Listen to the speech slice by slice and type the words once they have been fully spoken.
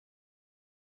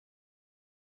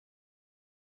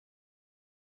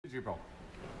Deidre Brock.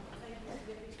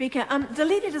 Speaker, the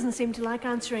leader doesn't seem to like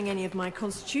answering any of my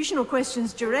constitutional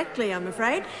questions directly, I'm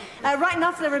afraid. Right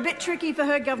enough, they're a bit tricky for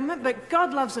her government, but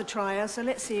God loves a trier, so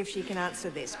let's see if she can answer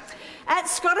this. At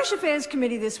Scottish Affairs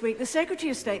Committee this week, the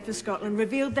Secretary of State for Scotland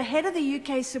revealed the head of the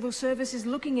UK Civil Service is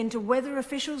looking into whether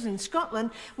officials in Scotland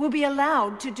will be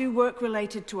allowed to do work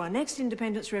related to our next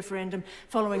independence referendum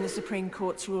following the Supreme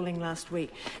Court's ruling last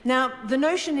week. Now, the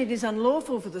notion it is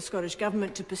unlawful for the Scottish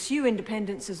Government to pursue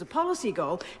independence as a policy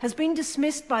goal has been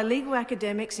dismissed by legal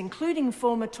academics, including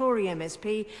former Tory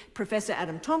MSP Professor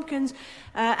Adam Tompkins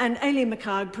and Aileen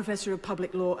McHarg, Professor of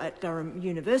Public Law at Durham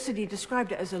University,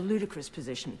 described it as a ludicrous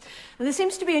position. And there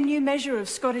seems to be a new measure of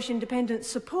Scottish independence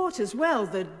support as well,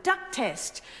 the duck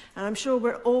test. And I'm sure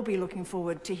we'll all be looking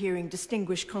forward to hearing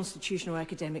distinguished constitutional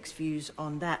academics' views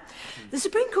on that. The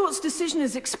Supreme Court's decision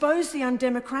has exposed the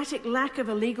undemocratic lack of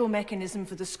a legal mechanism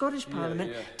for the Scottish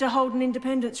Parliament to hold an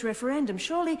independence referendum.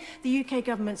 Surely the UK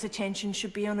government's attention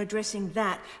should be on addressing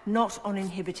that, not on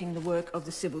inhibiting the work of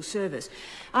the civil service.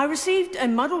 I received a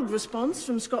muddled response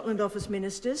from Scotland Office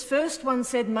ministers. First, one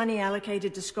said money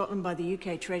allocated to Scotland by the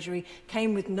UK Treasury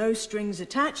came with no strings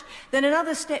attached. Then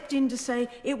another stepped in to say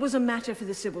it was a matter for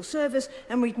the civil service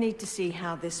and we'd need to see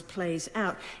how this plays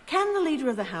out. Can the Leader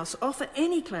of the House offer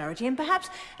any clarity and perhaps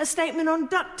a statement on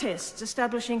duck tests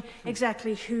establishing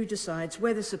exactly who decides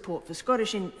whether support for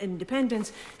Scottish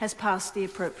independence has passed the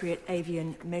appropriate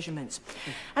avian measurements?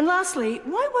 And lastly,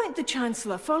 why won't the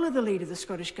Chancellor follow the lead of the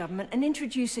Scottish Government and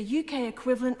introduce a UK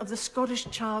equivalent of the Scottish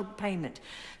Child Payment?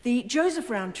 The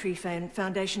Joseph Rowntree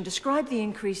Foundation described the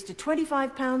increase to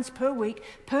 £25 per week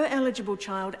per eligible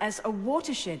child as a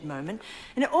watershed moment,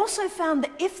 and it also found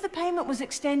that if the payment was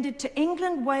extended to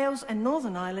England, Wales and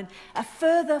Northern Ireland, a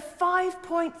further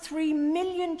 5.3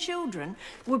 million children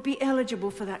would be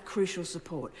eligible for that crucial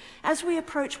support. As we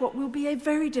approach what will be a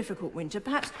very difficult winter,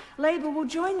 perhaps Labour will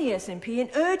join the SNP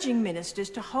in urging ministers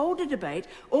to hold a debate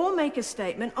or make a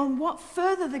statement on what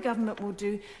further the government will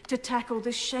do to tackle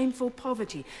this shameful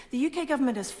poverty. The UK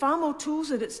government has far more tools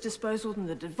at its disposal than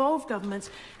the devolved governments,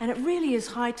 and it really is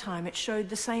high time it showed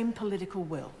the same political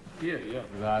will.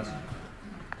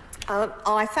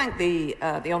 I thank the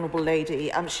Honourable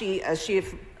Lady. As she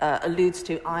alludes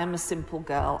to, I am a simple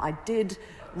girl. I did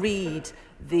read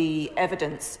the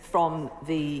evidence from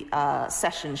the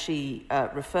session she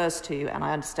refers to, and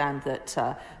I understand that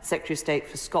Secretary of State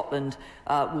for Scotland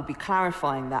will be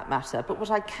clarifying that matter. But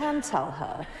what I can tell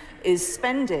her is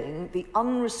spending the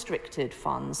unrestricted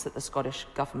funds that the Scottish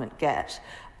Government get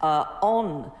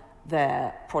on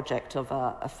their project of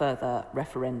a further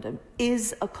referendum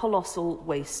is a colossal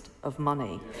waste of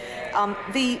money.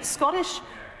 The Scottish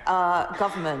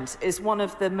government is one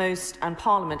of the most, and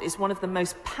Parliament is one of the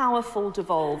most powerful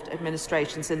devolved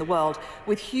administrations in the world,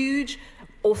 with huge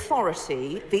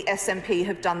authority the SNP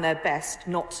have done their best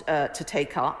not to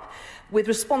take up, with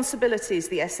responsibilities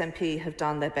the SNP have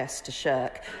done their best to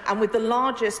shirk, and with the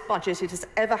largest budget it has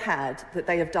ever had that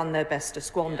they have done their best to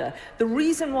squander. The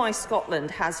reason why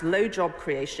Scotland has low job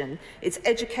creation, its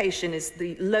education is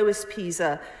the lowest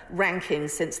PISA ranking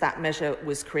since that measure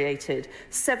was created,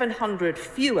 700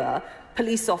 fewer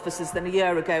police officers than a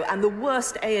year ago, and the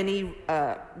worst A&E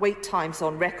wait times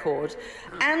on record,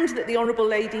 and that the Honourable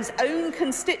Lady's own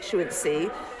constituency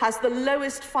has the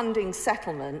lowest funding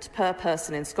settlement per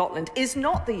person in Scotland, is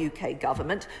not the UK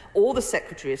government or the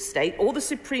Secretary of State or the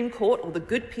Supreme Court or the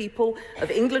good people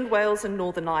of England, Wales and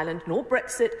Northern Ireland, nor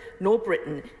Brexit nor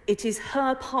Britain. It is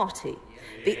her party,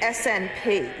 the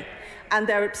SNP, and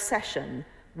their obsession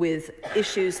with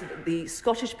issues that the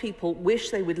Scottish people wish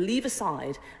they would leave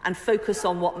aside and focus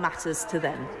on what matters to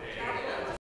them.